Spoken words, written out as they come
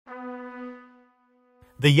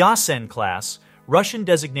The Yasen class, Russian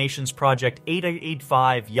designations Project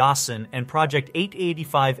 885 Yasen and Project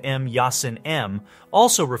 885M Yasen-M,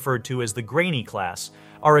 also referred to as the Graney class,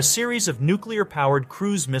 are a series of nuclear-powered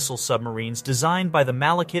cruise missile submarines designed by the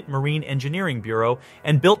Malakhit Marine Engineering Bureau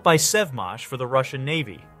and built by Sevmash for the Russian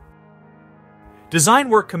Navy. Design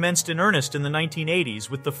work commenced in earnest in the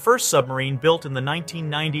 1980s, with the first submarine built in the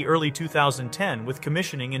 1990-early 2010, with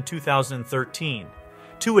commissioning in 2013.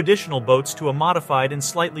 2 additional boats to a modified and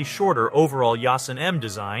slightly shorter overall Yasen-M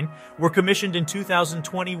design were commissioned in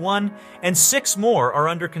 2021, and 6 more are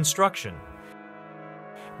under construction.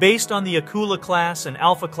 Based on the Akula class and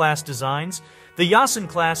Alpha class designs, the Yasen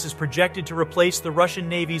class is projected to replace the Russian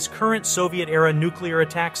Navy's current Soviet-era nuclear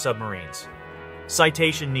attack submarines.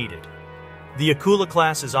 Citation needed. The Akula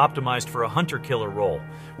class is optimized for a hunter-killer role,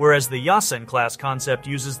 whereas the Yasen class concept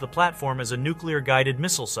uses the platform as a nuclear-guided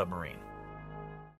missile submarine.